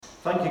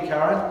Thank you,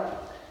 Karen,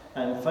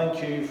 and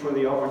thank you for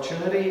the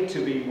opportunity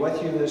to be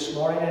with you this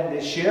morning and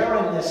to share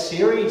in this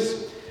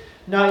series.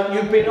 Now,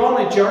 you've been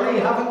on a journey,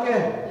 haven't you?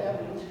 Yeah.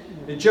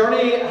 The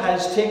journey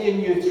has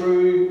taken you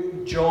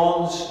through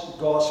John's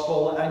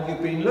Gospel, and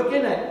you've been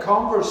looking at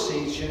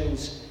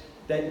conversations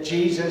that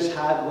Jesus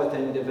had with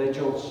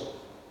individuals.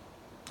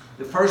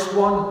 The first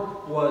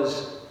one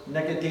was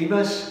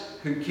Nicodemus,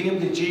 who came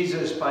to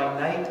Jesus by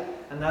night,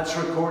 and that's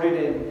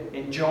recorded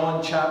in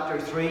John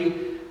chapter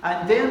 3.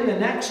 And then the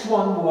next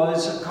one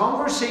was a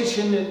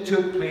conversation that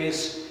took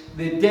place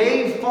the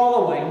day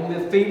following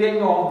the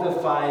feeding of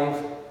the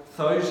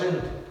 5,000.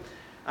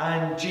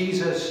 And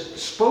Jesus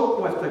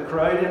spoke with the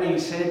crowd and he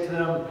said to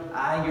them,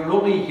 you're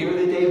only here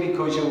today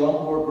because you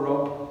want more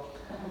grub.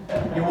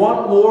 You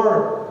want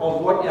more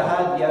of what you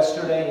had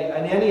yesterday.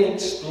 And then he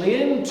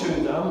explained to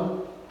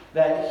them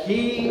that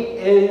he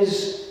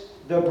is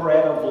the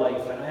bread of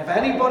life. And if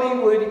anybody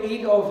would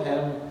eat of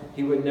him,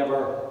 he would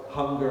never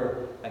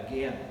hunger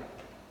again.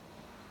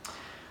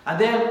 And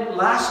then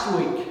last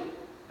week,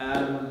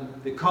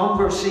 the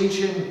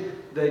conversation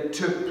that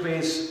took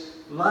place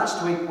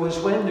last week was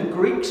when the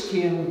Greeks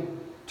came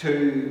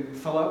to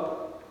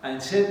Philip and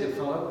said to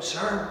Philip,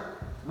 "Sir,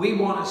 we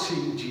want to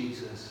see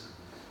Jesus."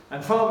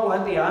 And Philip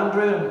went to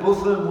Andrew, and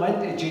both of them went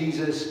to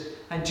Jesus.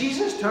 And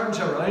Jesus turns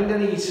around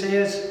and he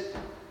says,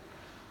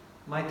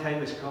 "My time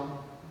has come.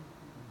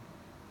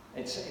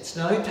 It's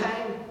now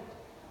time."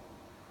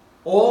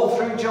 All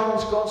through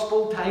John's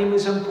Gospel, time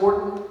is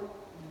important.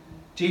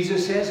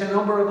 Jesus says on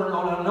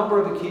a number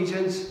of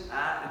occasions,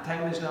 the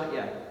time is not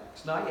yet.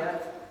 It's not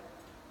yet.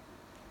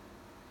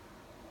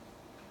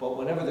 But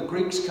whenever the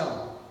Greeks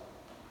come,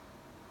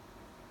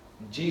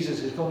 and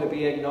Jesus is going to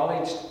be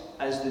acknowledged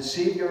as the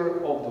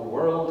Saviour of the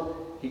world,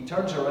 he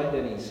turns around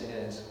and he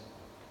says,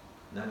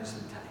 "Now is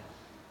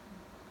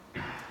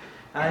the time."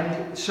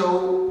 And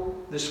so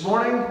this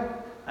morning,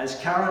 as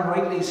Karen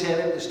rightly said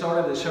at the start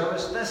of the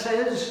service, this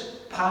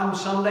is Palm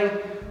Sunday.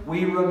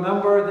 We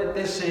remember that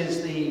this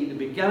is the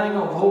beginning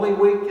of Holy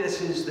Week. This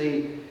is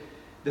the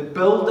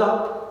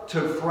build-up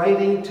to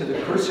Friday, to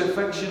the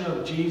crucifixion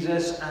of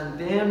Jesus. And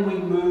then we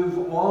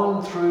move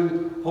on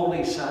through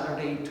Holy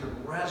Saturday to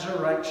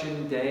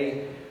Resurrection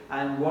Day.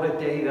 And what a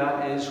day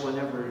that is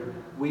whenever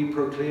we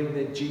proclaim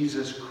that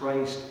Jesus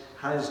Christ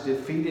has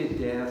defeated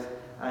death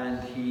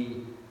and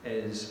he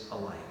is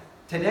alive.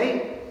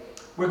 Today,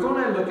 we're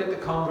going to look at the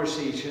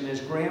conversation,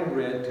 as Graham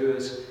read to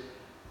us,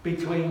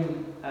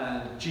 between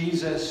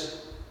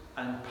Jesus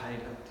and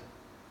Pilate.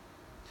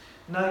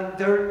 Now,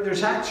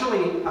 there's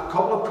actually a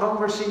couple of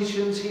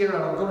conversations here,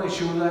 and I'm going to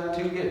show that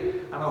to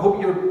you, and I hope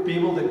you'll be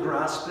able to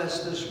grasp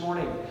this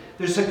morning.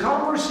 There's a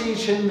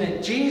conversation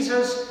that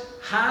Jesus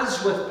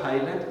has with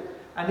Pilate,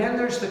 and then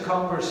there's the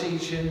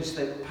conversations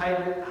that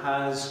Pilate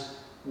has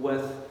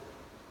with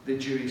the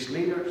Jewish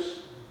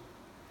leaders.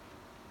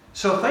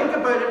 So think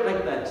about it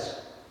like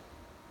this.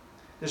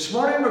 This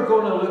morning we're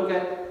going to look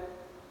at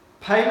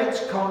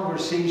Pilate's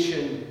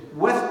conversation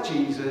with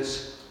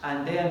Jesus,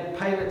 and then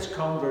Pilate's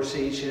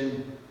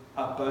conversation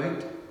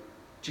about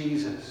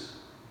Jesus.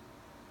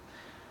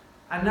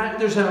 And now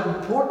there's an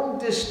important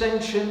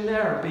distinction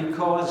there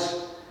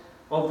because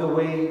of the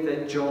way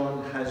that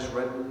John has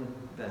written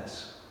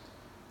this.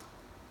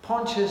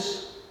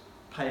 Pontius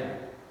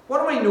Pilate. What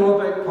do we know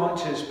about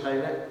Pontius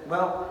Pilate?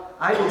 Well,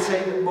 I would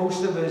say that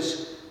most of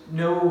us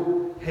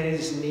know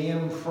his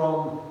name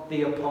from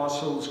the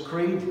Apostles'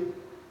 Creed.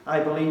 I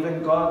believe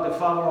in God, the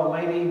Father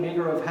Almighty,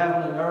 maker of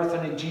heaven and earth,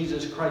 and in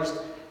Jesus Christ,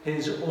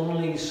 his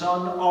only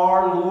Son,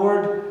 our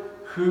Lord,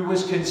 who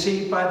was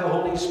conceived by the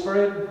Holy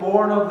Spirit,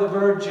 born of the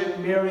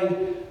Virgin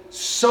Mary,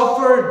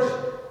 suffered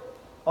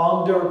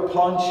under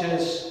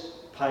Pontius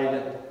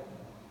Pilate,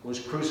 was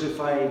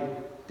crucified,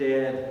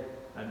 dead,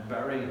 and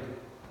buried.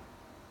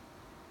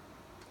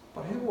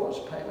 But who was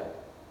Pilate?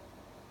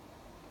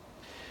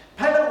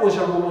 Pilate was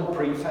a Roman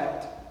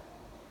prefect.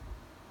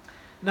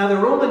 Now, the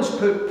Romans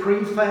put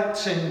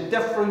prefects in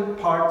different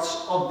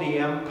parts of the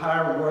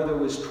empire where there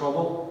was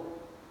trouble,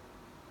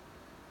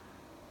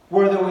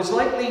 where there was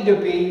likely to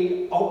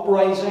be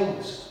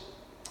uprisings.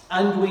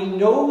 And we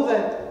know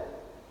that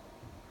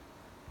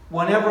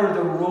whenever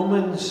the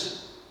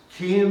Romans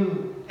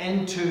came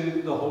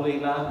into the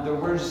Holy Land, there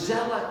were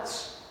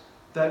zealots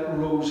that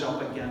rose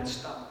up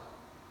against them.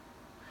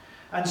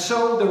 And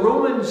so the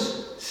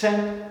Romans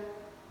sent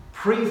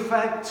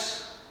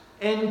prefects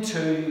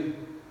into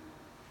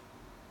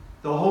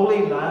the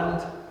Holy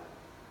Land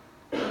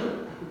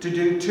to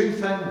do two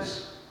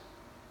things: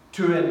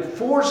 to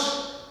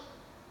enforce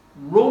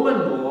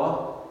Roman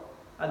law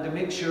and to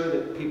make sure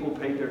that people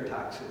paid their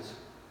taxes.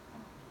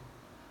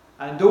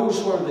 And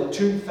those were the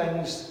two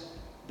things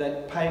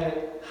that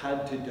Pilate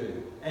had to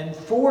do: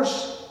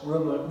 enforce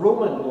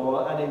Roman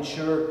law and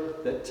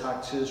ensure that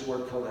taxes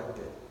were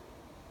collected.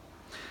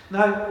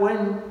 Now,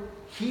 when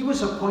he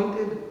was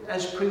appointed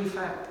as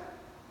prefect,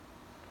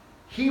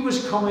 he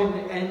was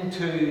coming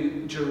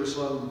into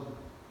Jerusalem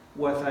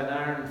with an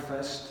iron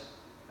fist,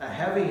 a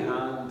heavy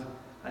hand,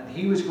 and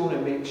he was going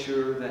to make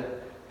sure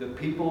that the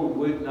people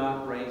would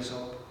not rise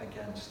up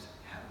against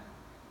him.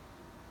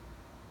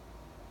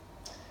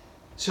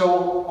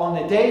 So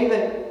on the day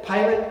that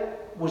Pilate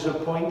was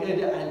appointed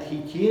and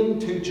he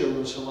came to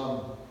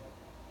Jerusalem,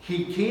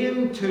 he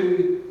came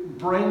to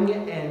bring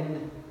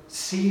in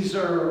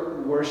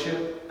Caesar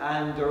worship,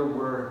 and there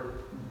were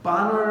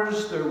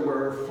banners, there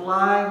were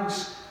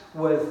flags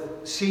with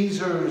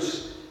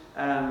Caesar's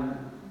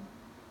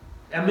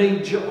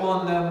image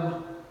on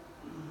them,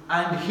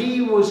 and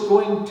he was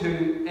going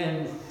to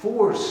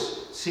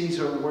enforce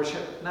Caesar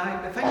worship. Now,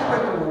 the thing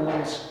about the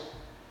Romans,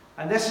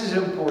 and this is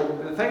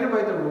important, the thing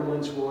about the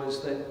Romans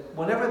was that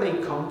whenever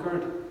they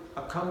conquered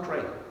a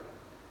country,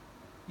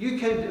 you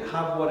could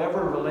have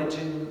whatever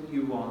religion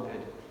you wanted.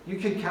 You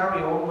could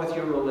carry on with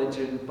your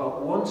religion,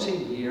 but once a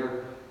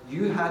year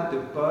you had to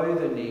bow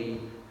the knee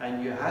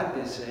and you had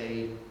to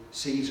say,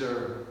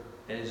 Caesar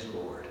is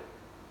Lord.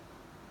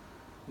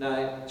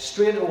 Now,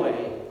 straight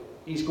away,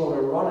 he's going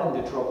to run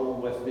into trouble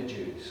with the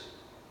Jews.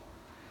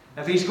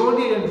 If he's going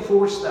to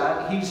enforce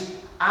that, he's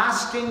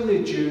asking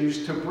the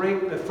Jews to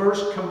break the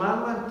first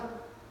commandment.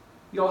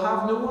 You'll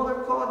have no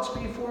other gods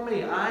before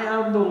me. I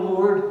am the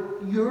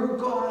Lord your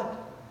God.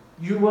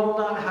 You will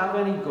not have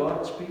any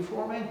gods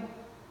before me.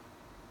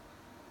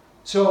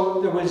 So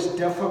there was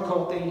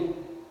difficulty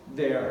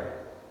there.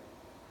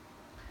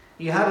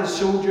 He had his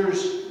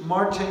soldiers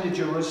march into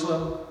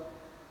Jerusalem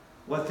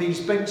with these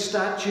big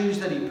statues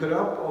that he put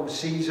up of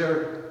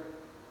Caesar,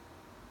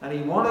 and he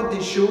wanted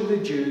to show the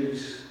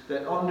Jews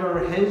that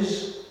under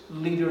his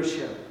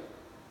leadership,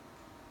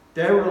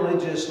 their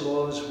religious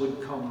laws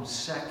would come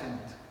second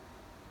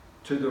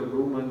to the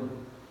Roman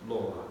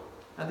law.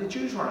 And the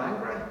Jews were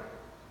angry.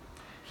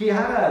 He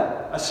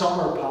had a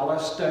summer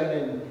palace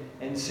down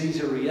in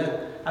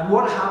Caesarea, and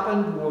what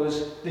happened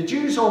was the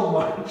Jews all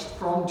marched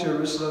from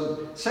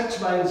Jerusalem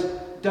 6 miles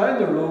down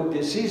the road to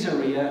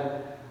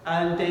Caesarea,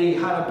 and they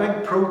had a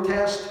big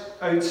protest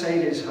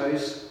outside his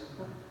house.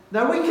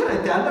 Now we can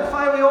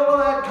identify with all of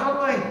that,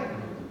 can't we?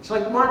 It's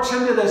like march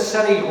into the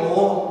city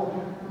hall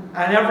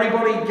and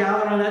everybody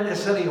gathering at the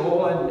city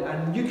hall,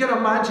 and you can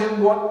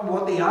imagine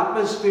what the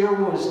atmosphere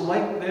was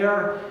like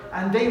there,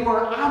 and they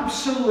were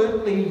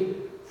absolutely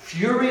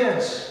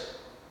furious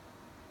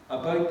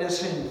about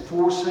this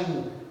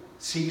enforcing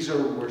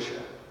Caesar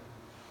worship.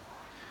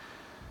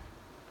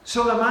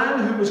 So the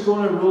man who was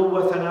going to rule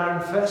with an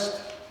iron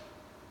fist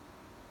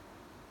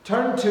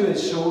turned to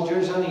his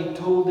soldiers and he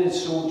told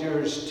his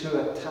soldiers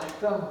to attack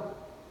them.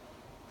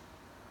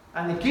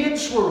 And the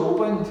gates were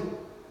opened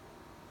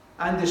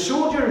and the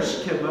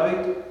soldiers came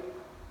out,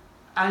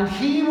 and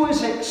he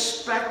was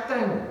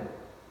expecting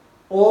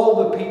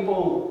all the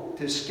people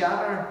to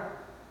scatter.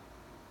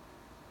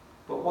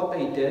 But what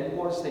they did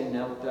was they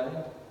knelt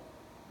down.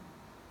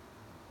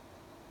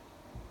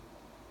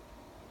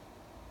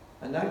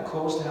 And that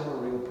caused him a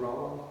real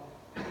problem.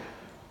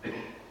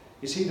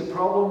 You see, the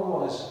problem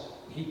was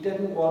he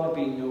didn't want to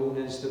be known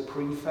as the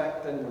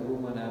prefect in the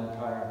Roman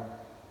Empire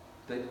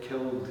that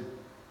killed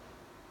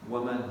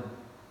women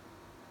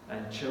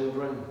and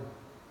children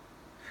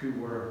who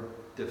were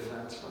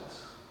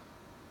defenseless.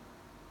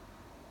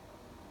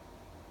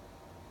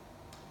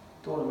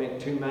 Don't want to make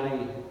too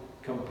many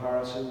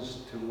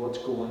comparisons to what's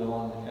going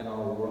on in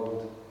our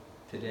world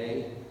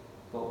today,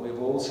 but we've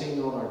all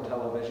seen on our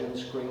television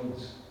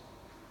screens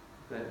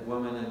that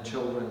women and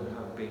children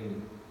have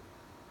been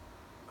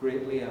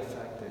greatly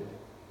affected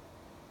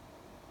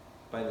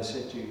by the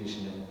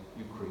situation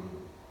in Ukraine.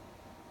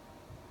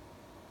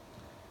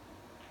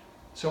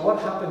 So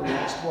what happened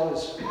next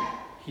was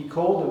he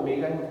called a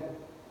meeting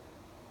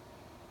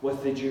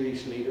with the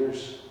Jewish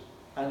leaders,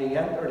 and he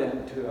entered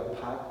into a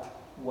pact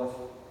with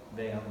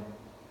them.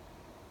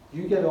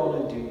 You get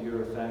on and do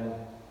your thing,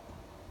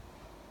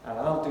 and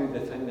I'll do the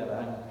thing that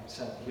I'm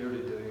sent here to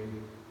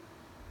do.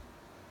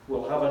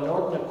 We'll have an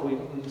ordinary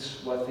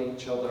acquaintance with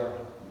each other,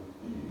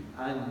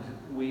 and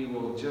we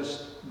will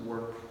just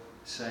work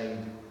side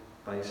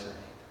by side.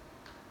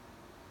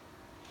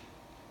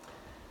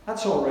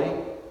 That's all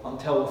right,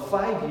 until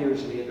 5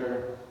 years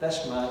later,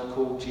 this man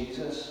called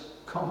Jesus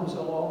comes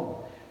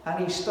along,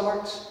 and he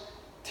starts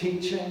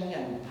teaching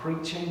and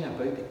preaching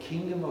about the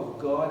kingdom of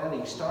God, and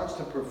he starts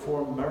to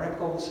perform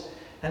miracles,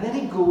 and then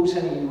he goes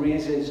and he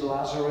raises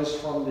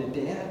Lazarus from the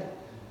dead.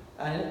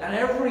 And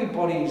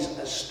everybody's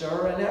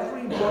astir, and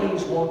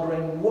everybody's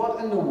wondering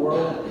what in the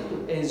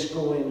world is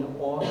going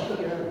on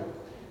here.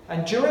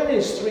 And during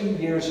his 3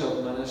 years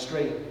of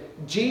ministry,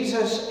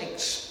 Jesus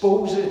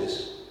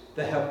exposes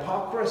the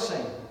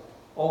hypocrisy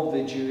of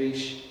the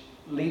Jewish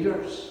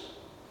leaders.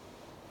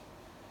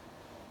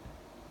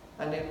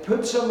 And it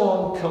puts him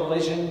on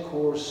collision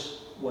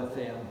course with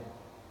them.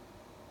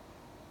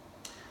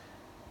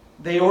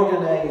 They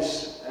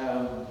organize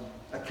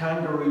a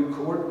kangaroo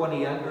court when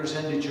he enters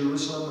into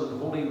Jerusalem on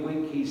Holy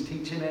Week. He's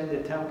teaching in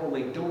the temple.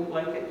 They don't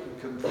like it.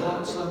 He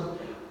confronts them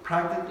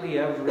practically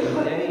every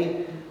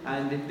day.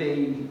 And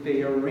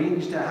they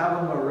arrange to have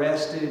him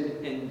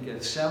arrested in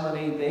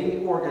Gethsemane.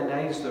 They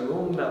organize their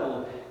own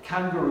little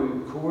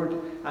kangaroo court,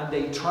 and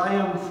they try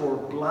him for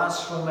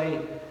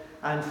blasphemy.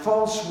 And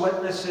false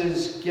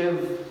witnesses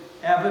give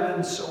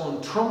evidence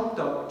on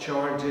trumped-up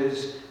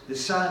charges. The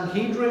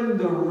Sanhedrin,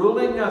 the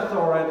ruling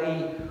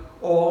authority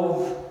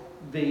of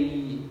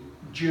the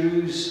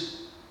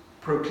Jews,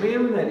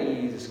 proclaim that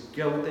he is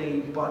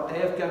guilty, but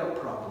they've got a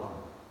problem.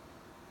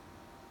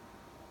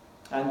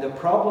 And the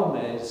problem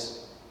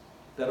is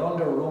that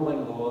under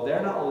Roman law,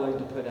 they're not allowed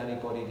to put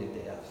anybody to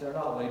death. They're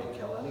not allowed to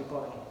kill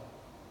anybody.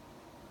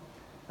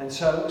 And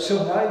so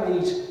now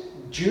these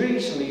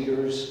Jewish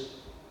leaders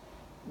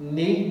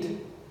need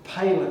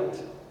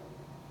Pilate.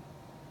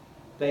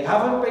 They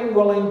haven't been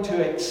willing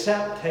to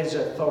accept his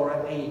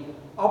authority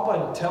up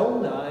until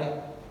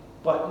now,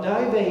 but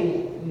now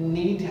they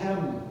need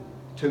him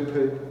to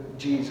put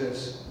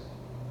Jesus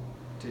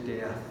to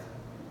death.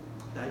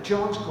 Now,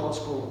 John's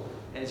Gospel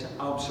is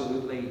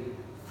absolutely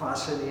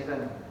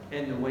fascinating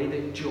in the way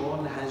that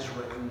John has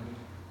written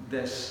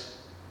this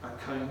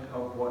account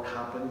of what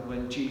happened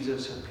when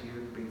Jesus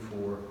appeared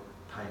before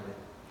Pilate.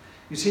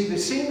 You see, the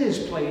scene is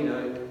played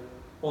out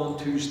on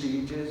two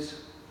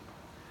stages.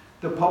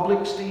 The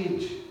public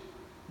stage,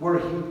 where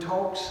he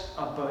talks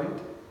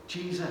about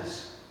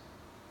Jesus.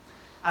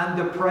 And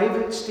the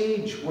private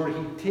stage, where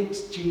he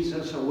takes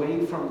Jesus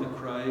away from the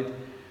crowd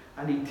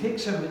and he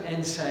takes him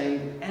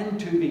inside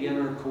into the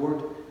inner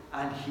court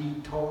and he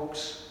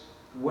talks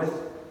with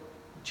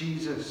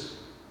Jesus.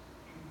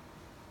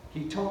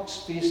 He talks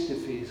face to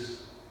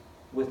face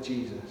with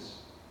Jesus.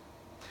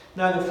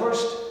 Now, the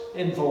first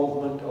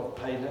involvement of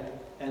Pilate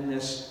in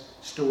this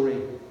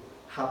story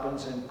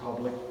happens in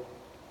public.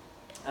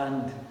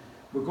 And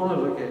we're going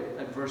to look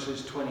at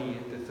verses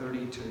 28 to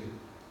 32.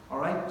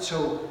 Alright,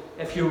 so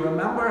if you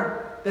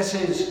remember, this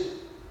is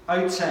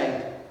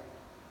outside.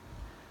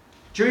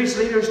 Jewish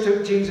leaders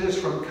took Jesus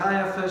from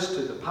Caiaphas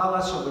to the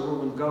palace of the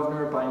Roman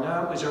governor. By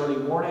now it was early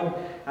morning,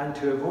 and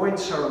to avoid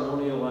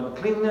ceremonial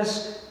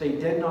uncleanness, they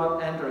did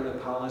not enter the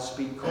palace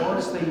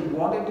because they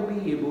wanted to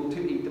be able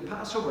to eat the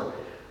Passover.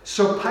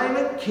 So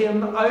Pilate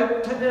came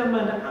out to them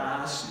and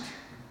asked,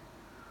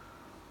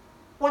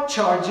 "What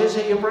charges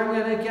are you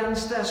bringing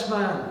against this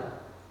man?"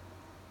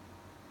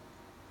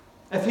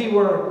 If he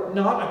were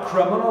not a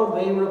criminal,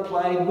 they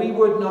replied, "we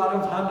would not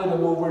have handed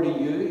him over to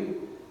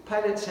you."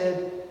 Pilate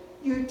said,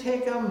 "You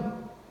take him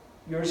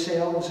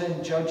yourselves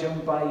and judge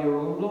him by your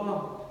own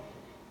law."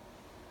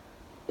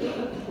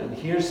 And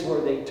here's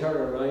where they turn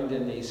around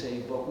and they say,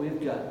 "But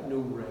we've got no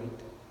right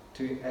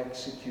to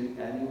execute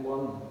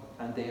anyone."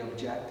 And they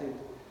objected.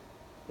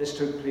 This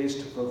took place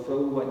to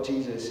fulfill what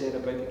Jesus said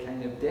about the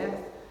kind of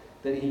death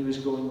that he was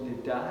going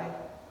to die.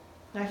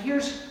 Now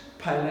here's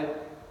Pilate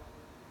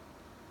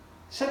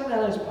sitting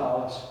in his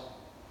palace,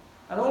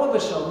 and all of a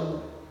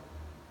sudden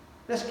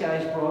this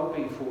guy's brought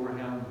before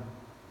him.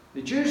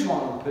 The Jews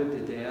want him put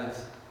to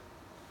death,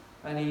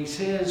 and he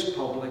says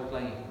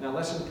publicly, now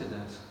listen to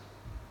this,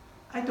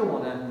 "I don't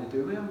want anything to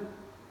do with him.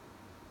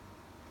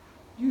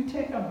 You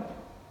take him.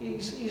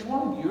 He's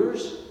one of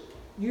yours.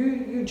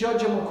 You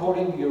judge him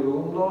according to your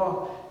own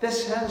law.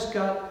 This has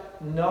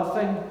got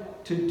nothing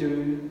to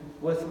do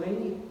with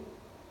me."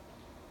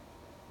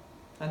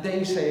 And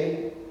they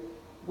say,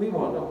 "We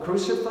want him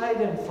crucified,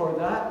 and for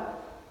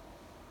that,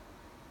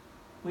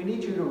 we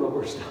need you to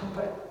rubber stamp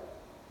it.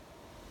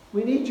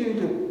 We need you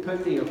to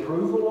put the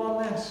approval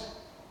on this."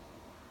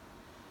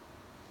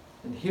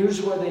 And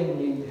here's where they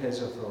need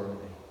his authority.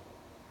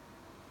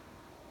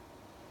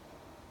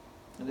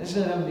 And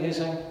isn't it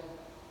amazing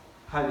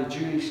how the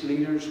Jewish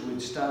leaders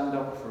would stand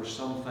up for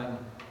something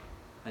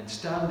and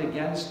stand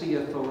against the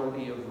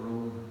authority of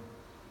Rome,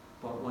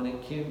 but when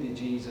it came to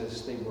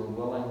Jesus, they were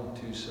willing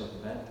to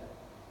submit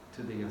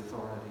to the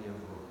authority of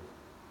Rome.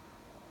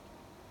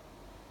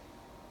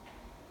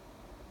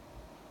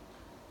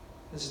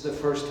 This is the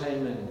first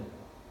time in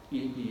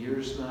 8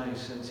 years now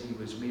since he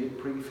was made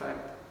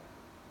prefect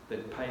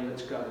that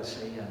Pilate's got a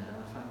say in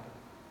anything.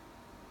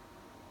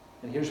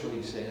 And here's what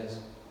he says,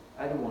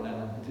 "I don't want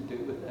anything to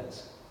do with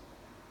this.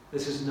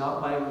 This is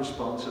not my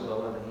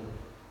responsibility.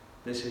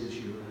 This is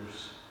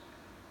yours."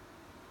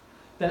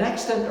 The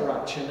next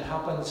interaction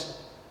happens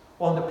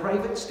on the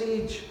private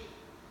stage.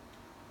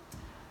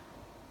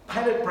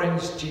 Pilate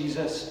brings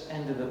Jesus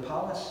into the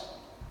palace.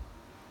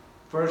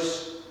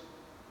 Verse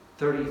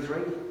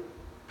 33.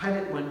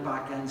 Pilate went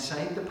back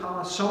inside the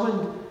palace,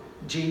 summoned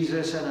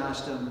Jesus and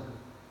asked him,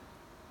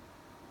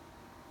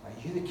 "Are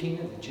you the king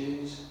of the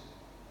Jews?"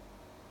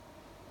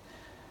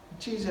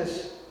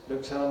 Jesus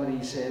looks at him and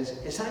he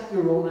says, "Is that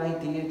your own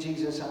idea?"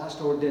 Jesus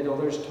asked, "or did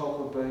others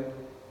talk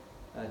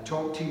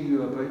to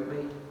you about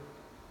me?"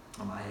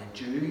 "Am I a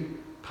Jew?"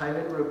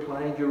 Pilate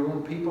replied. "Your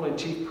own people and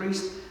chief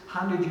priests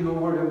handed you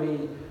over to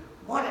me.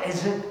 What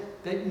is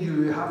it that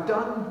you have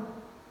done?"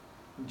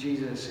 And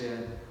Jesus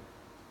said,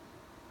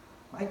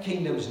 "My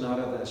kingdom's not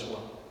of this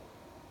world.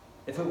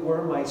 If it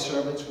were, my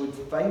servants would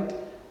fight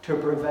to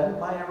prevent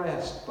my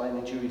arrest by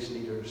the Jewish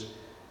leaders.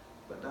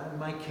 But now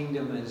my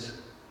kingdom is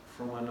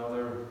from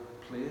another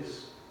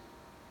place."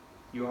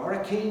 "You are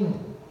a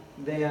king,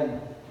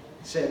 then,"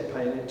 said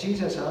Pilate.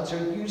 Jesus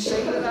answered, "You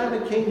say that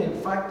I'm a king. In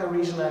fact, the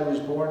reason I was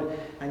born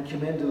and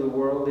came into the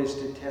world is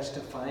to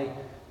testify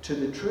to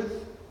the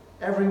truth.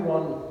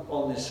 Everyone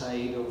on the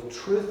side of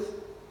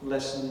truth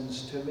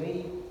listens to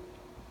me.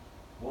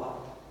 What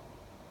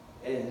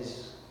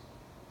is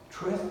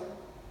truth?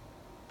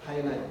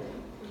 Pilate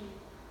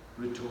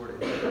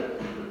retorted.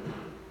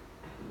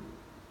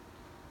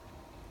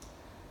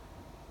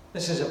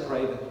 This is a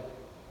private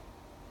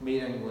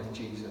meeting with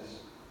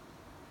Jesus.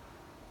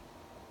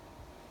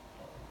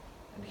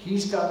 And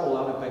he's got a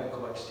lot of big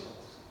questions.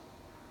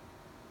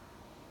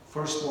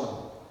 First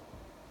one,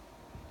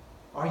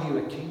 are you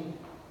a king?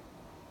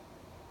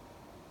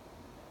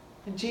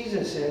 And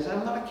Jesus says,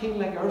 I'm not a king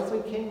like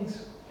earthly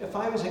kings. If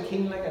I was a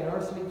king like an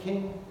earthly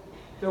king,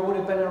 there would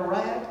have been a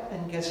riot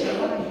in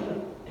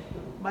Gethsemane.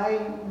 My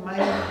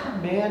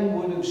men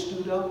would have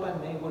stood up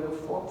and they would have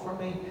fought for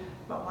me.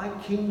 But my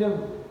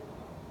kingdom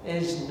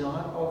is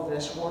not of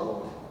this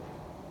world.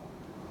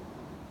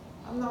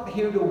 I'm not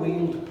here to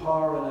wield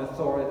power and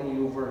authority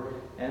over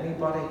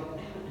anybody.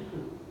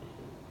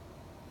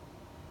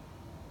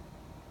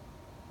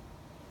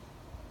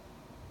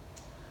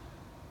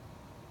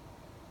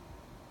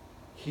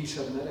 He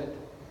submitted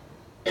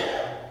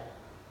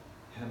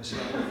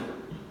himself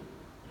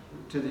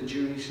to the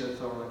Jewish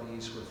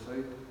authorities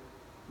without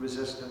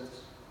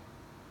resistance.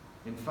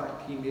 In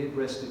fact, he made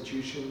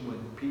restitution when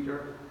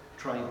Peter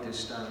tried to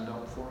stand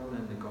up for him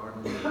in the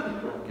Garden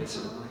of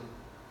Gethsemane.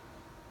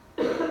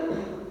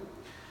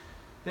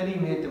 Then he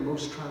made the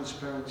most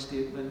transparent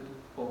statement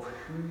of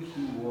who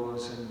he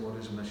was and what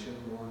his mission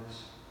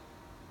was.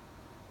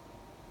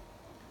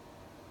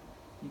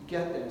 You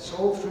get this.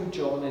 All through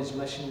John, his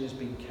mission has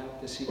been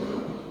kept a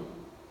secret.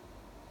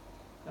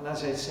 And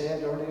as I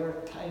said earlier,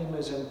 time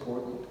is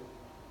important.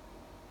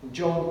 In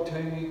John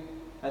 2,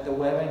 at the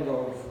wedding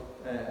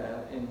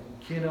in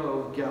Cana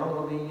of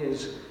Galilee,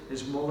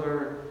 his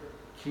mother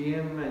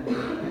came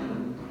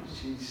and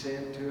she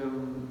said to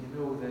him, you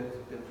know,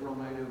 they've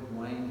run out of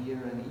wine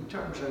here. And he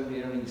turns around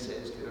there and he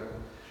says to her,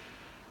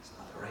 it's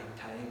not the right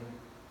time.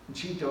 And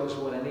she does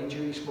what any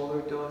Jewish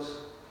mother does,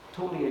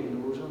 totally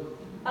ignores him.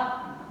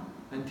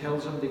 And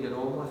tells him to get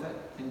on with it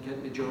and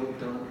get the job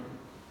done.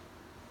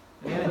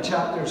 And then in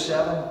chapter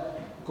 7,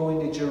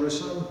 going to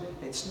Jerusalem,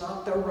 it's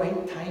not the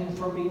right time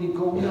for me to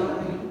go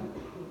now.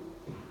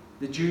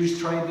 The Jews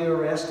tried to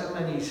arrest him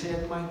and he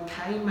said, my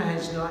time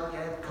has not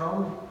yet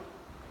come.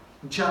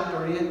 In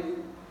chapter 8,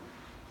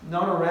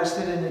 not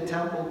arrested in the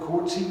temple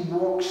courts, he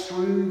walks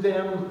through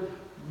them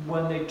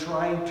when they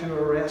tried to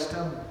arrest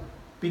him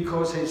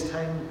because his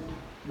time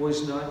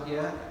was not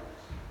yet.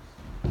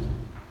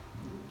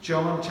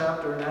 John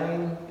chapter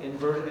 9,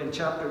 in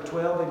chapter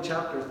 12, in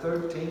chapter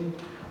 13,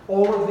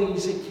 all of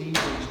these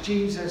occasions,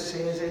 Jesus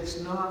says it's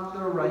not the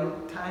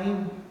right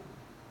time.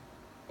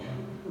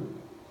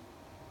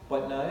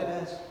 But now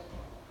it is.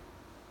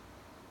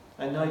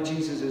 And now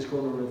Jesus is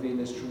going to reveal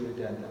his true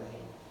identity.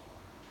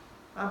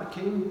 I'm a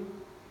king,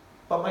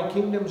 but my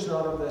kingdom's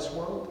not of this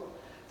world.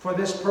 For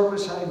this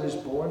purpose I was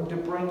born, to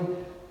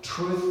bring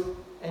truth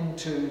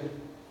into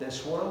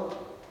this world.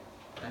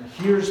 And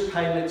here's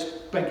Pilate's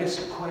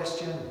biggest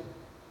question.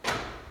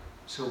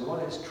 So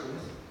what is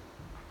truth?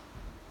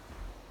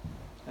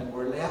 And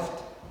we're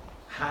left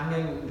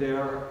hanging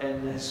there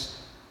in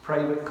this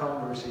private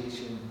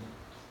conversation.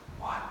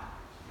 What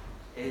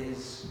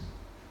is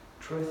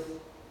truth?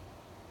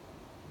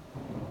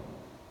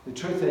 The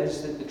truth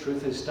is that the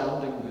truth is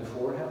standing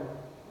before him.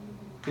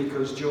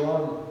 Because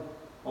John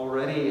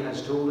already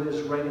has told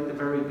us right at the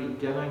very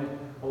beginning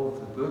of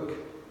the book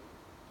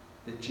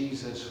that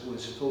Jesus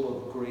was full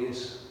of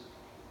grace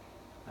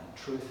and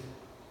truth.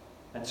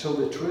 And so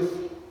the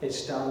truth is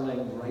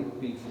standing right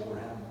before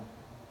him.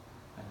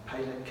 And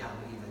Pilate can't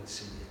even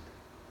see it.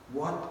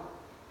 What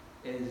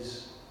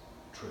is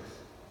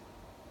truth?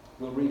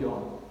 We'll read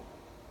on.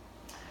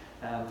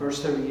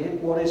 Verse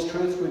 38, what is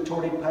truth?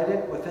 Retorted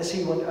Pilate. With this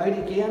he went out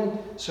again.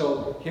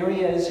 So here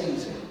he is.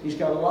 He's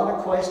got a lot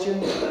of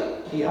questions.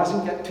 He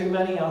hasn't got too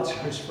many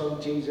answers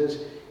from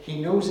Jesus. He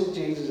knows that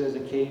Jesus is a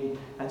king.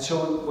 And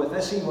so with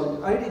this he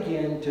went out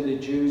again to the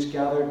Jews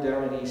gathered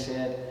there, and he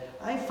said,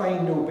 I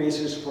find no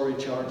basis for a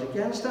charge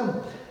against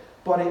him.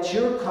 But it's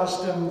your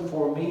custom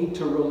for me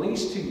to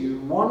release to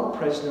you one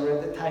prisoner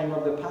at the time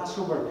of the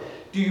Passover.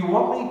 Do you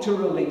want me to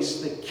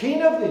release the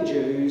King of the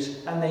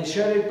Jews? And they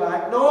shouted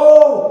back,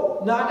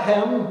 no, not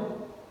him.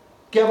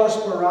 Give us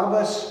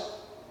Barabbas.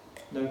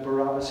 Now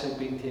Barabbas had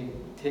been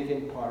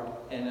taking part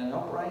in an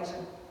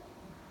uprising.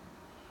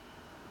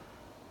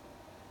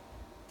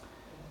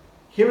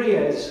 Here he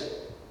is.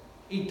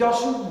 He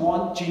doesn't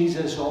want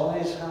Jesus on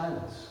his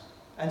hands.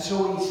 And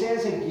so he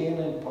says again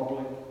in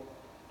public,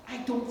 I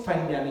don't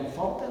find any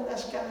fault in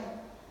this guy.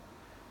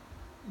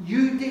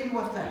 You deal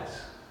with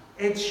this.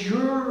 It's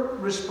your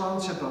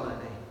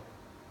responsibility.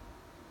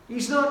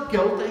 He's not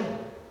guilty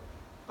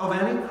of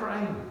any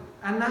crime.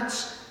 And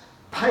that's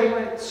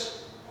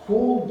Pilate's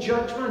whole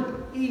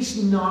judgment.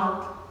 He's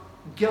not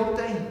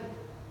guilty.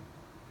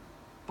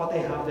 But they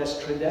have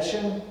this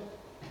tradition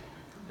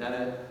that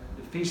at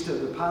the feast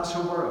of the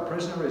Passover, a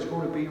prisoner is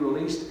going to be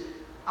released.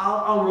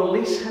 I'll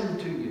release him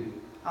to you.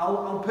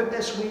 I'll put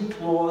this wee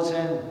clause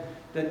in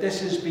that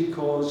this is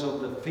because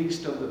of the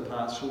feast of the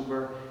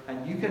Passover,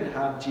 and you can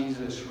have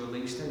Jesus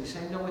released. And he's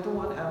saying, no, we don't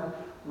want him.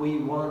 We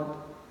want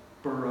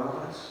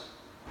Barabbas.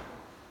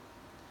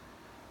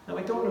 Now,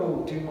 we don't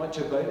know too much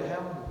about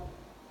him.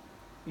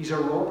 He's a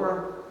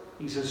robber.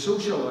 He's a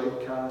social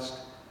outcast.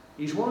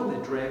 He's one of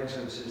the dregs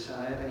of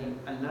society,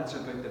 and that's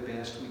about the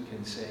best we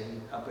can say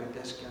about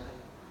this guy.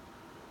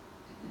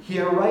 He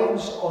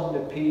arrives on the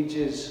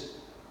pages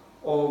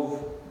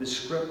of the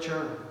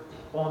scripture,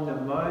 on the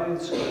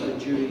mouths of the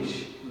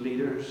Jewish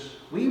leaders.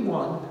 We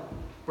want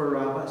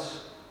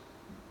Barabbas.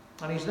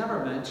 And he's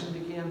never mentioned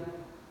again.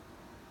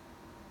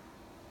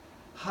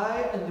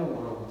 How in the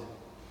world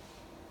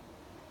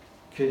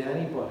could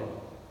anybody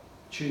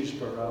choose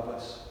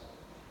Barabbas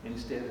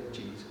instead of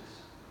Jesus?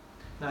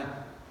 Now,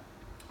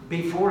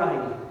 before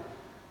I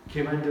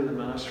came into the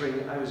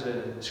ministry, I was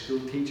a school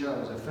teacher. I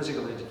was a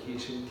physical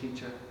education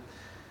teacher.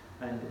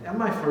 And in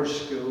my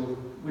first school,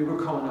 we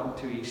were coming up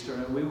to Easter,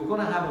 and we were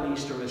going to have an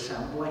Easter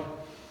assembly.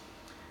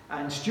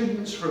 And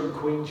students from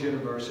Queen's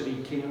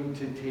University came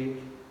to take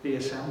the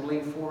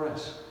assembly for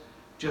us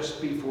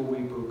just before we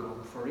broke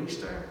up for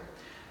Easter.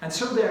 And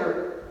so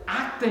they're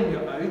acting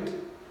out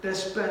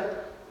this bit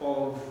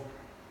of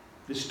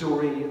the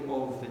story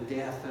of the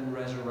death and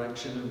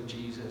resurrection of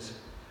Jesus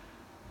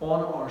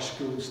on our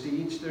school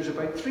stage. There's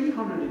about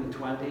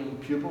 320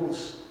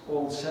 pupils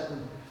all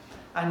sitting.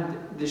 And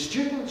the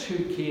students who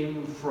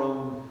came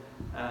from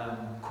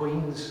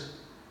Queen's,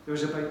 there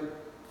was about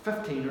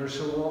 15 or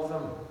so of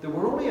them. There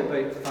were only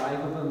about 5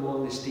 of them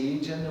on the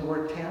stage, and there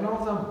were 10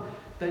 of them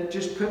that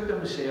just put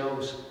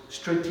themselves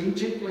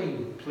strategically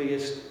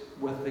placed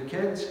with the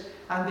kids.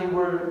 And they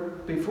were,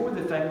 before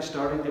the thing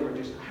started, they were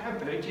just, how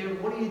about you,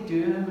 what are you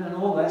doing, and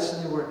all this,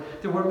 and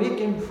they were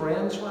making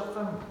friends with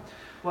them.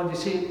 Well, you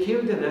see, it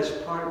came to this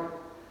part,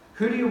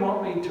 who do you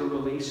want me to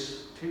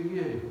release to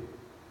you?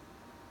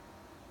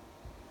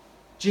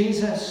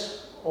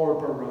 Jesus or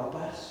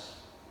Barabbas?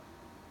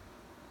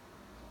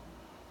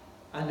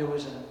 And there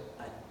was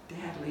a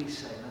deadly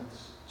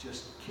silence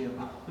just came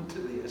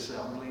onto the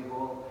assembly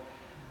hall.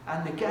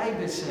 And the guy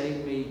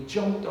beside me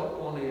jumped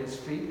up on his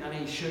feet and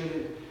he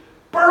shouted,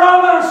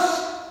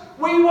 Barabbas!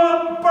 We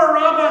want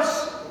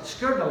Barabbas! It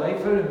scared the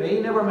life out of me,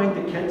 never mind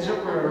the kids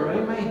that were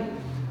around me.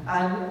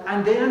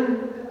 And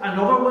then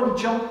another one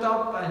jumped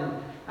up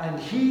and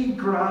he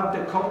grabbed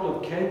a couple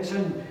of kids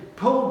and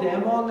pulled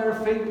them on their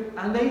feet,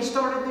 and they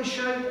started to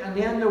shout, and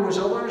then there was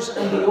others,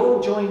 and they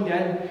all joined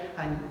in,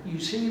 and you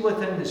see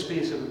within the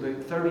space of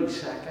about 30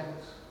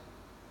 seconds,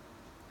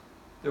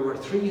 there were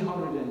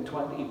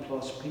 320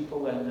 plus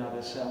people in that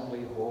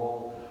assembly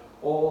hall,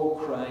 all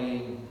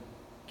crying,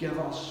 give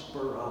us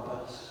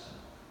Barabbas.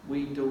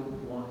 We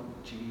don't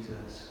want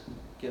Jesus.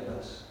 Give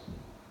us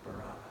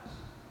Barabbas.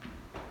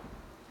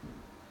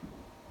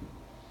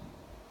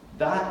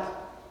 That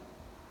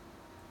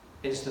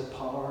is the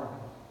power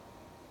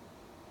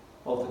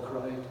of the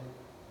crowd.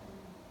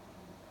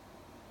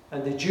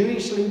 And the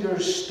Jewish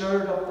leaders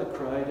stirred up the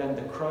crowd, and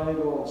the crowd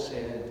all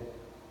said,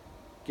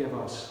 give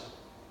us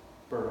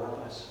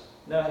Barabbas.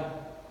 Now,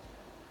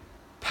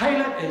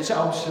 Pilate is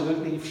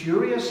absolutely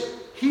furious.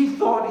 He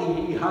thought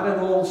he had it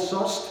all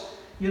sussed.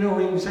 You know,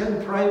 he was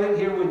in private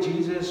here with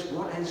Jesus.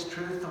 What is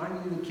truth? Are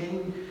you the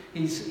king?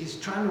 He's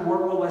trying to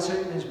work all this out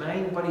in his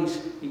mind, but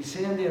he's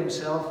saying to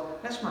himself,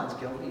 this man's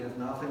guilty of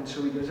nothing.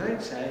 So he goes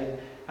outside,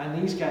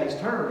 and these guys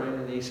turn around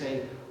and they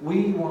say,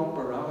 we want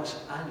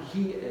Barabbas. And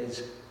he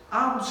is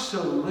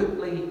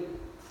absolutely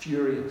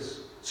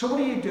furious. So what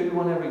do you do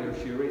whenever you're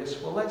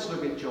furious? Well, let's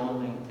look at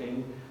John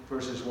 19,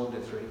 verses 1 to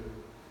 3.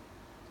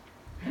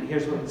 And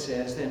here's what it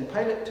says. Then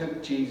Pilate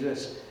took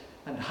Jesus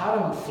and had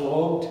him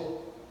flogged.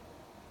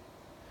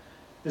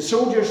 The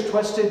soldiers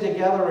twisted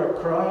together a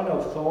crown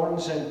of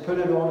thorns and put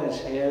it on his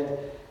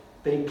head.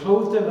 They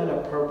clothed him in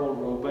a purple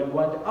robe and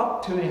went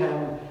up to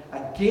him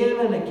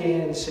again and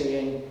again,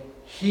 saying,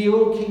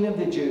 Hail, King of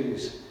the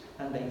Jews!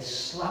 And they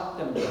slapped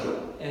him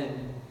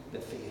in the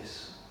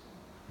face.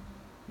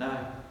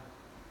 Now,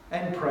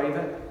 in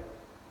private,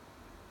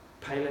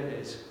 Pilate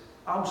is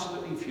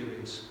absolutely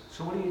furious.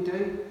 So what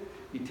do?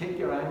 You take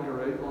your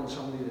anger out on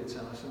somebody that's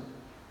innocent.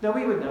 Now,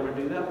 we would never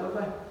do that, would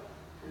we?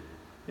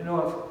 You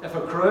know, if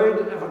a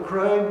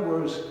crowd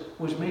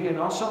was making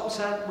us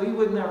upset, we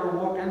would never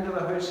walk into the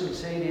house and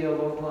say to a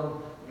loved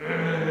one,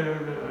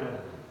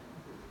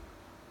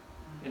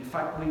 in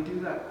fact, we do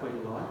that quite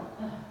a lot.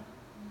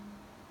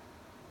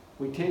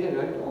 We take it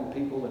out on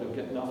people that have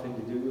got nothing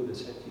to do with the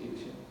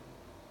situation.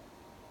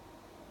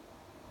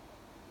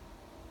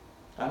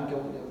 I'm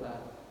guilty of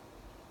that.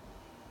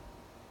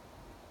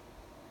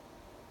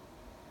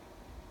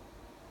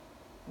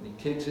 And he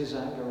takes his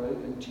anger out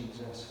on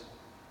Jesus.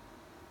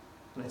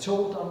 And it's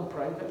all done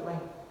privately.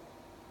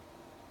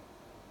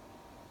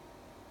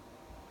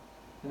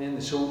 And then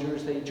the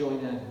soldiers, they join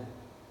in.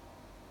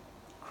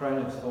 Crown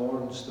of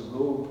thorns, the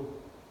robe,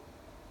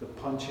 the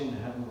punching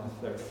him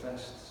with their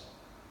fists.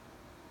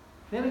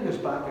 Then he goes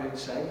back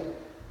outside.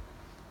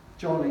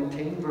 John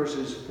 19,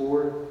 verses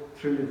 4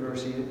 through to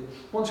verse 8.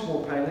 Once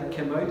more Pilate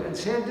came out and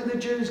said to the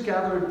Jews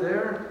gathered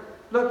there,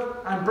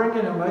 Look, I'm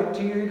bringing him out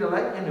to you to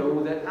let you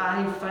know that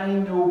I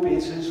find no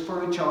basis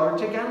for a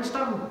charge against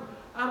him.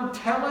 I'm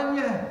telling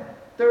you,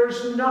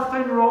 there's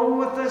nothing wrong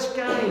with this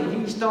guy.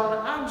 He's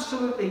done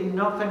absolutely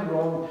nothing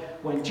wrong.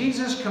 When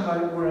Jesus came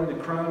out wearing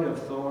the crown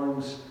of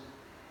thorns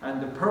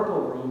and the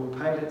purple robe,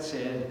 Pilate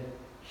said,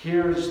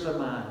 here's the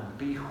man.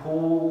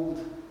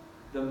 Behold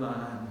the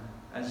man,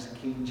 as the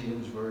King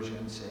James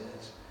Version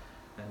says.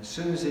 And as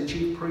soon as the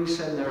chief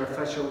priests and their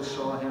officials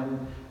saw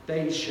him,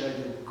 they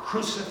shouted,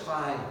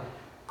 crucify,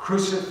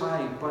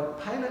 crucify.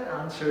 But Pilate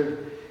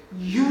answered,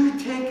 you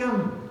take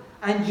him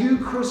and you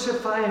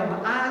crucify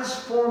him.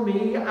 As for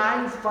me,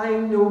 I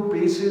find no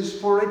basis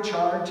for a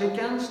charge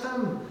against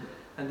him.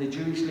 And the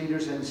Jewish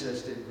leaders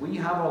insisted, we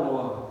have a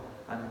law,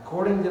 and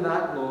according to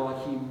that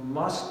law, he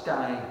must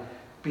die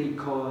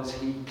because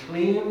he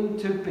claimed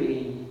to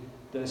be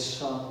the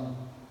Son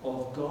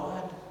of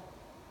God.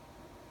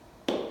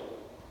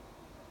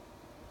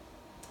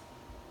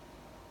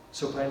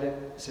 So Pilate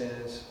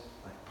says,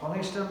 I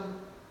punished him,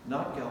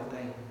 not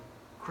guilty.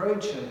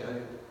 Crowd shout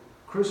out,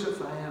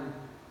 crucify him.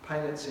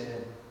 Pilate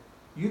said,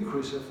 you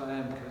crucify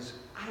him because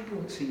I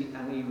don't see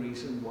any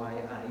reason why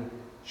I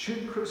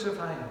should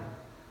crucify him.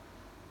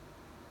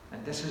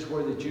 And this is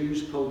where the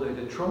Jews pulled out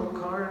a trump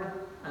card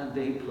and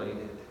they played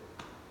it.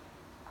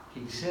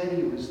 He said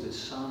he was the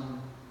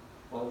Son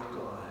of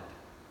God.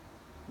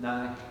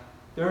 Now,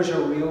 there's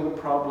a real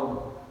problem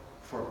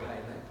for Pilate,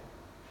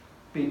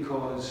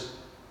 because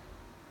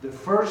the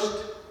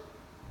first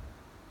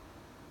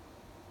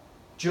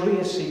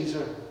Julius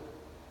Caesar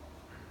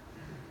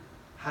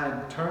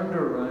had turned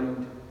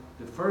around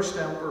the first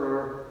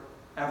emperor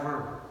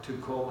ever to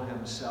call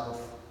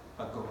himself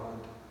a god.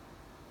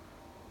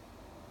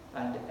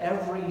 And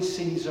every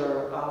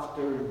Caesar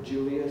after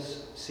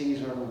Julius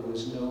Caesar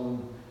was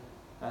known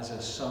as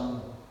a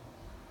son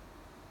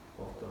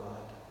of God.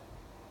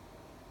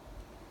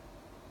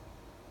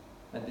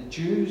 And the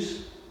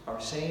Jews are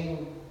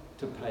saying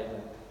to Pilate,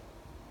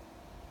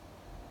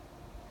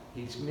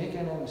 he's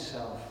making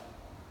himself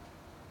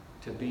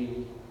to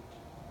be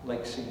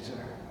like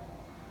Caesar.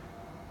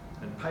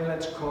 And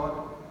Pilate's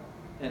caught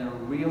in a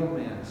real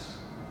mess,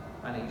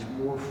 and he's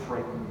more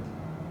frightened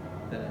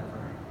than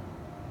ever.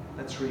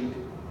 Let's read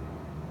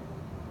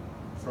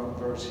from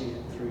verse 8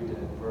 through to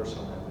verse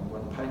 11.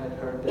 When Pilate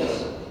heard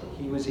this,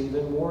 he was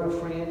even more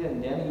afraid,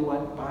 and then he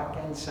went back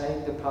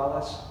inside the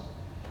palace.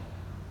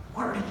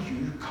 Where did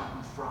you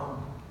come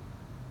from?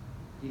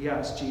 He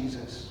asked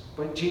Jesus,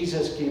 but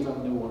Jesus gave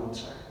him no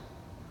answer.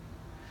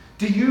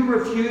 Do you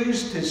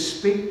refuse to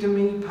speak to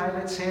me?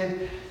 Pilate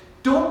said.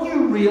 Don't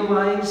you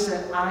realize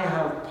that I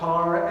have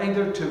power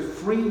either to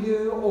free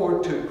you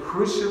or to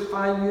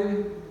crucify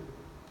you?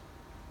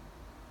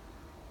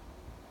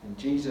 And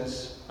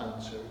Jesus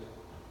answered,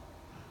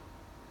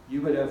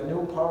 you would have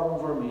no power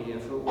over me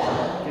if it were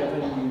not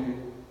given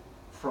you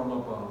from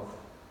above.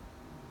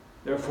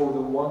 Therefore,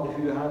 the one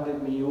who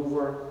handed me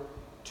over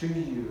to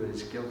you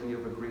is guilty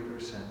of a greater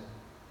sin.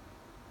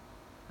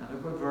 And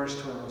look what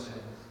verse 12 says.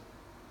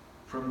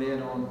 From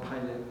then on,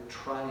 Pilate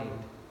tried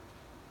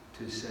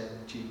to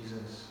set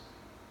Jesus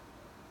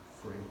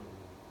free.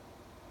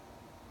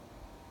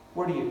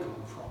 Where do you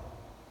come from?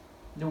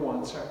 No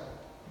answer.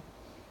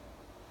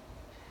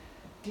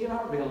 Do you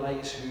not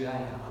realize who I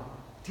am?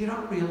 Do you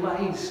not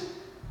realize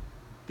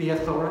the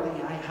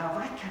authority I have?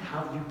 I can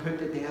have you put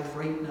to death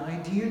right now.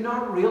 Do you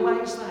not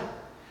realize that?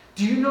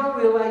 Do you not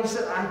realize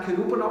that I could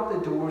open up the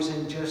doors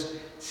and just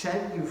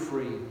set you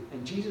free?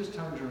 And Jesus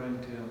turns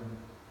around to him.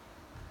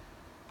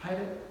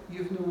 Pilate,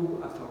 you've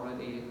no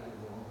authority at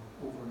all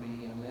over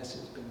me unless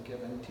it's been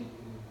given to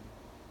you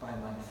by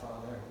my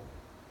Father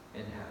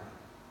in heaven.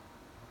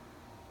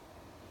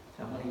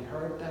 And when he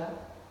heard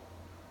that,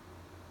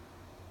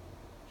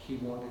 he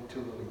wanted to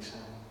release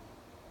him.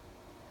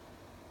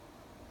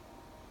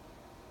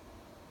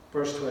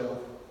 Verse 12.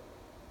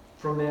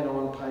 From then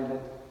on,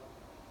 Pilate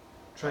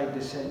tried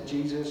to set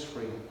Jesus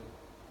free,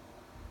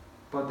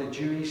 but the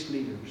Jewish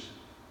leaders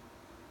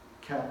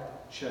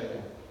kept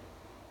shouting,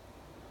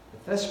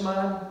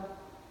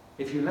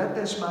 if you let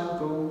this man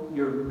go,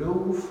 you're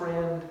no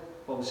friend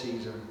of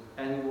Caesar.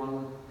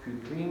 Anyone who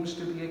claims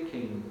to be a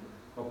king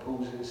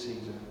opposes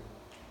Caesar.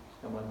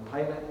 And when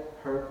Pilate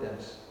heard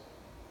this,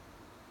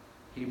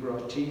 he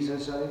brought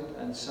Jesus out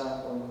and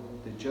sat on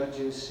the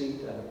judge's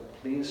seat at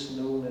a place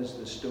known as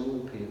the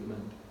Stone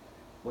Pavement,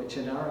 which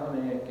in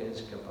Aramaic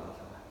is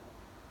Gabbatha.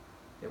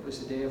 It was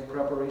the day of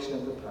preparation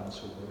of the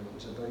Passover. It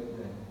was about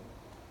noon.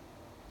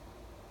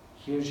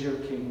 Here's your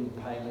king,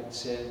 Pilate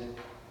said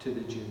to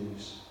the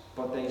Jews.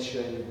 But they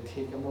shouted,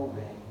 take him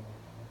away,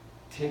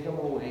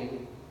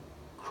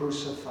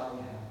 crucify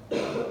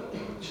him.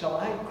 Shall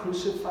I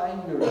crucify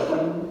your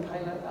king?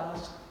 Pilate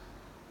asked.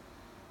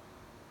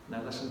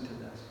 Now listen to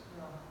this.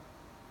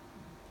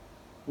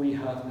 We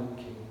have no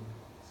king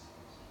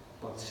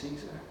but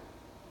Caesar.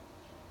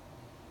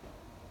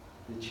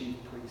 The chief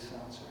priests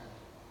answered.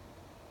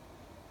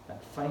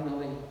 And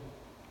finally,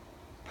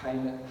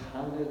 Pilate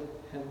handed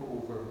him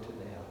over to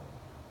them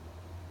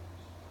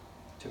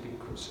to be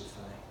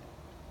crucified.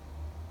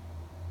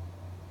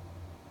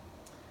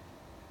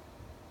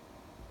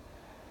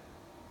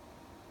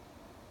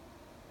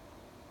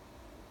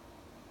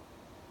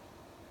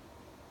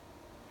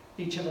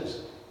 Each of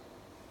us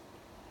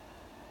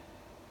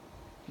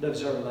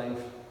lives our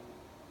life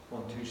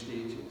on two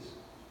stages.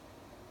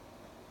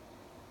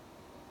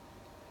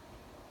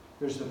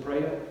 There's the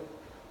private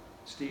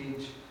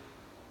stage,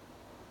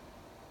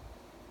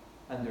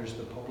 and there's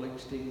the public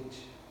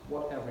stage,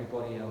 what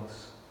everybody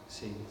else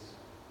sees.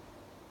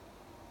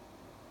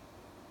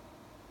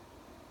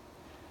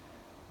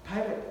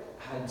 Pilate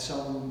had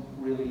some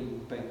really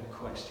big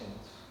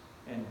questions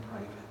in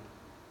private.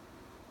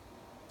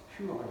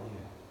 Who are you?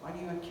 Are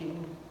you a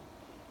king?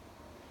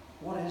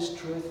 What is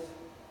truth?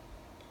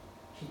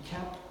 He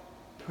kept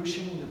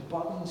pushing the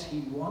buttons.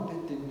 He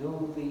wanted to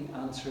know the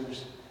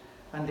answers.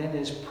 And in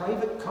his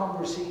private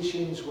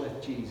conversations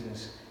with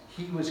Jesus,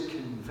 he was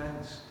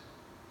convinced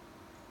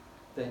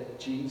that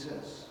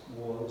Jesus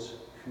was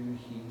who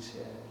he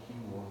said he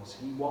was.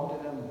 He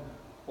wanted him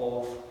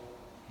off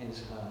his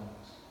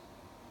hands.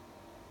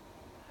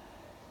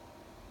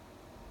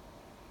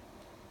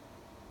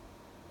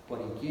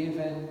 But he gave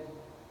in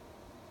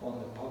on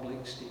the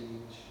public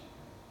stage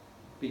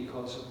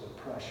because of the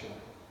pressure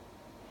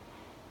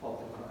of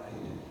the crowd.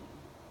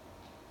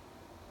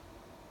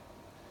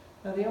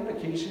 Now, the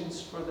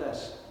implications for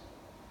this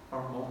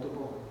are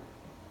multiple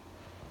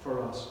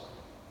for us.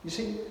 You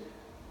see,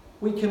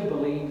 we can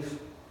believe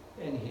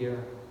in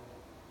here,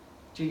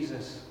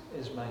 Jesus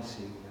is my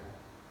Saviour.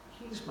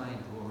 He's my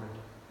Lord.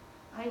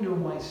 I know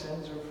my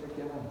sins are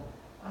forgiven.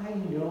 I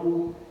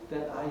know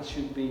that I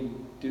should be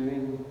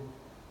doing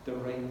the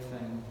right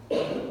thing.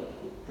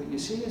 But you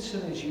see, as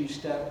soon as you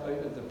step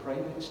out of the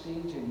private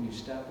stage and you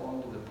step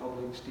onto the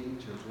public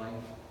stage of life,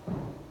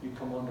 you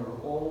come under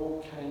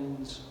all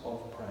kinds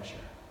of pressure.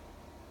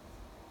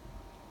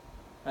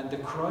 And the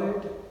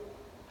crowd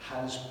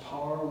has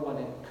power when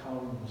it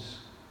comes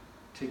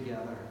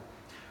together.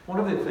 One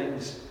of the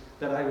things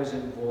that I was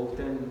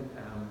involved in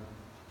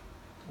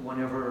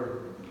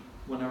whenever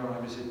I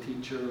was a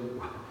teacher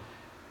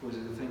was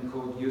a thing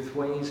called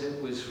Youthways.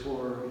 It was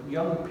for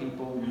young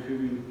people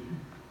who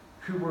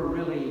were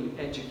really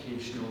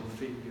educational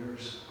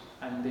figures,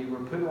 and they were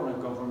put on a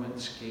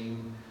government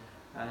scheme,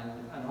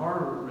 and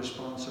our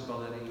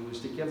responsibility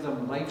was to give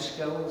them life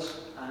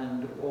skills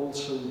and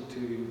also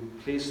to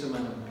place them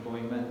in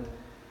employment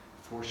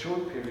for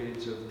short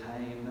periods of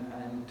time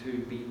and to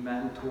be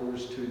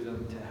mentors to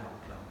them to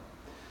help them.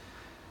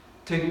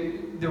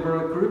 There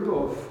were a group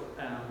of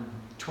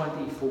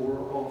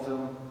 24 of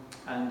them,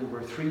 and there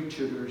were 3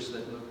 tutors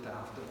that looked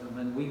after them,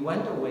 and we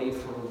went away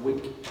for a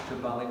week to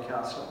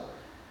Ballycastle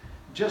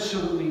just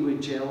so that we would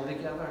gel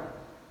together.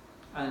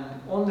 And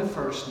on the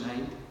first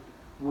night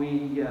we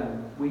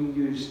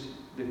used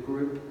the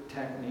group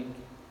technique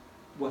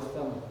with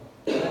them.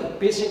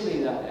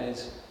 Basically that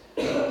is,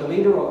 the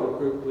leader of the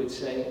group would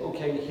say,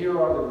 okay, here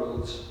are the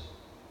rules.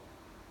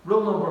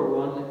 Rule number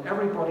 1,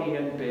 everybody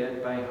in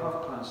bed by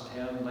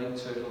 10:30,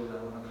 lights out at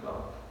 11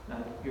 o'clock.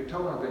 Now, you're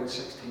talking about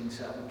 16,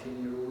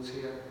 17-year-olds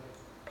here,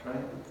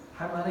 right?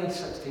 How many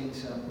 16,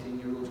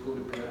 17-year-olds go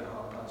to bed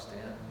at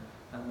 10:30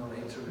 and the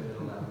lights are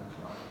at 11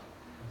 o'clock?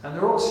 And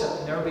they're all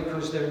sitting there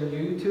because they're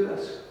new to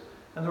us.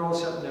 And they're all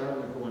sitting there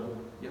and they're going,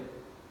 yep.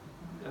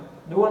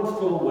 Knowing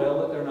full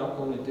well that they're not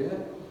going to do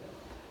it.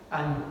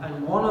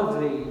 And one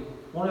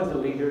of the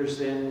leaders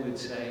then would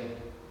say,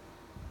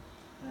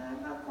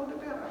 I'm not going to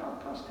bed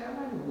at 10:30.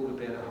 I don't go to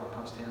bed at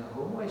 10:30 at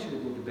home. Why should I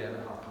go to bed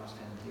at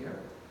 10:30 here?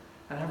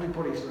 And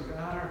everybody's looking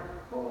at her.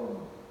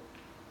 Oh,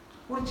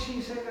 what did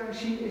she say there? Is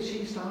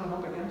she standing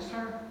up against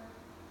her?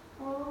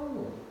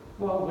 Oh,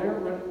 well,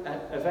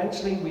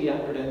 eventually we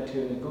entered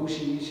into a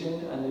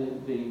negotiation,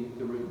 and the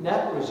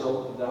net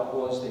result of that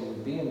was they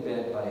would be in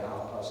bed by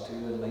 2:30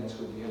 and lights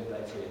would be out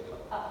by 3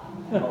 o'clock.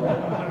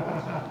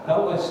 Right.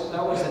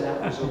 That was the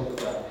net result of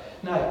that.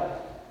 Now,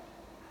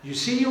 you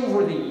see,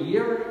 over the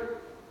year,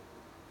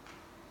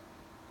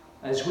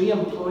 as we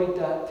employed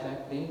that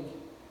technique,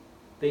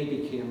 they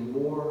became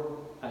more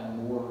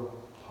and more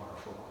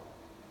powerful.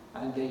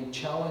 And they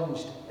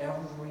challenged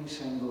every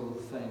single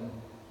thing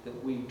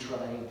that we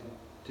tried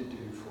to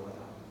do for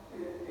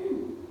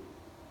them.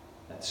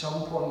 At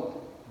some point,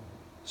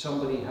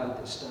 somebody had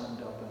to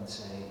stand up and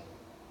say,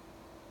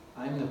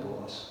 I'm the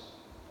boss,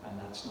 and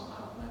that's not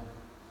happening.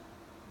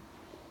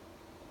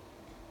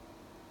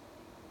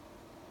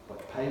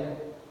 But Pilate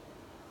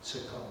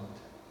succumbed.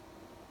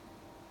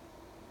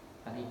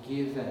 And he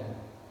gave in,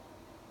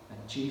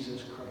 and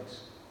Jesus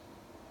Christ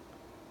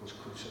was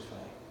crucified.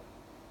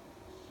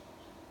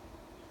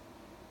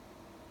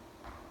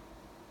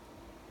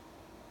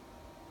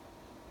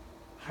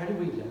 How do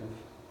we live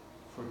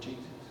for Jesus?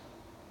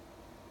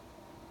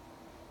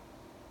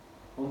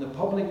 On the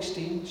public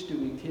stage, do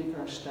we take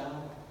our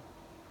stand?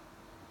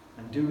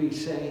 And do we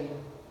say,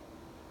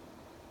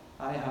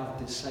 I have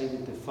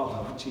decided to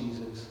follow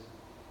Jesus.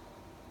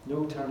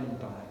 No turning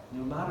back.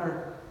 No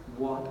matter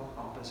what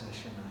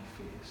opposition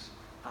I face,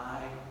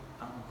 I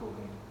am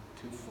going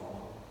to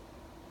follow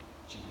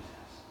Jesus.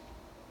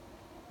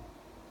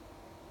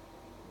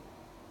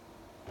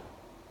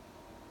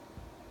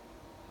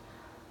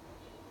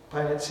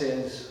 Pilate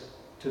says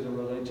to the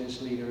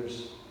religious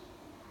leaders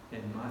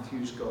in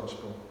Matthew's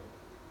Gospel,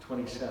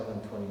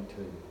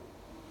 27:22.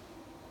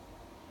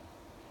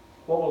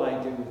 What will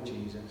I do with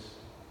Jesus,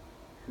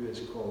 who is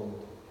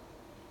called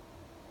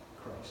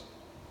Christ?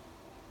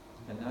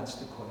 And that's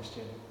the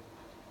question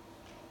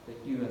that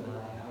you and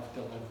I have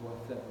to live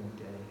with every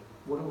day.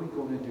 What are we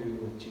going to do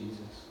with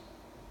Jesus,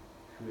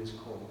 who is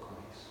called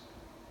Christ?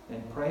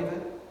 In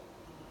private,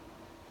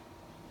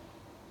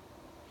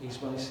 He's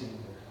my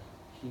Savior.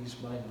 He's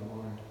my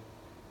Lord.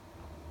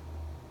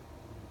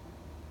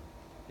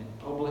 In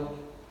public,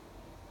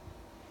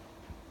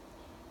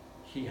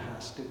 He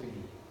has to be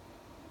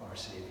our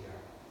Savior.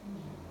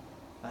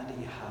 And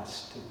He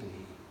has to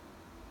be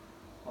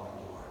our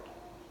Lord.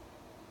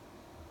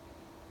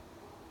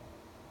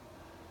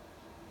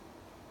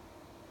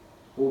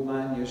 Old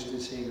man used to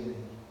say to me,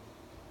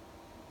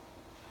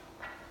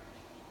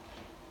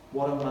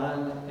 what a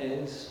man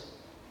is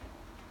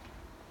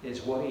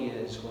what he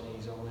is when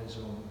he's on his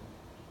own.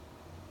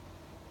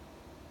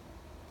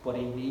 But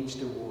he needs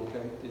to walk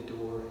out the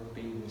door and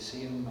be the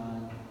same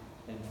man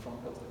in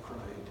front of the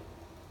crowd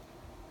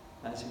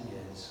as he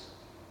is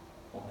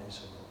on his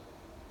own.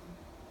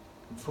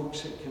 And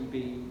folks, it can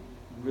be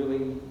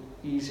really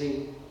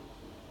easy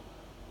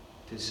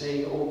to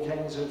say all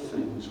kinds of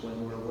things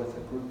when we're with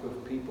a group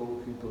of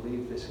people who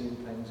believe the same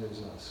things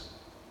as us.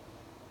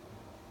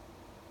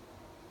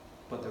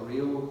 But the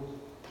real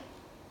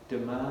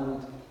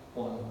demand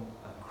on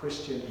a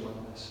Christian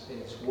witness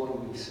is, what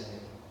do we say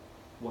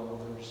when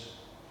others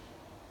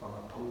are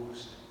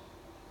opposed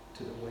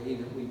to the way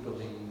that we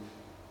believe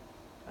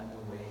and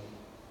the way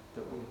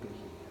that we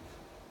behave?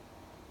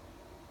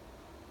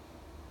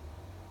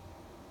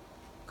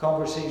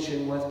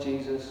 Conversation with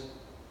Jesus.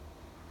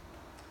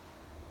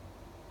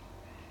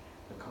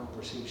 The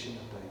conversation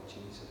about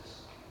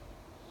Jesus.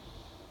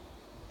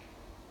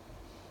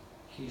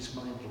 He's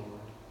my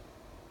Lord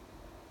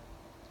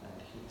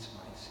and He's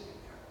my Savior.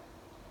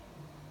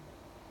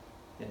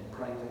 In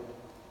private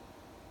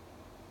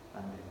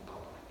and in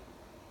public.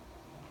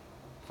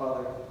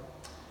 Father,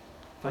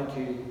 thank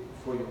you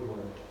for your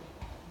word.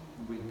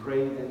 We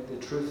pray that the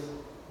truth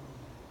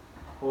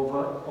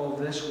of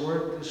this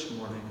word this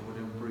morning would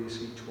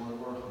embrace each one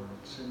of our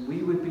hearts, and we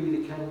would be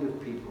the kind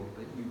of people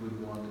that you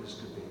would want us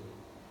to be.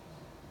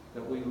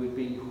 That we would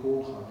be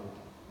wholehearted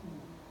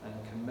and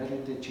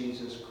committed to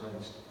Jesus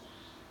Christ,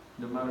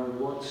 no matter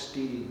what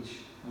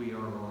stage we are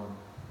on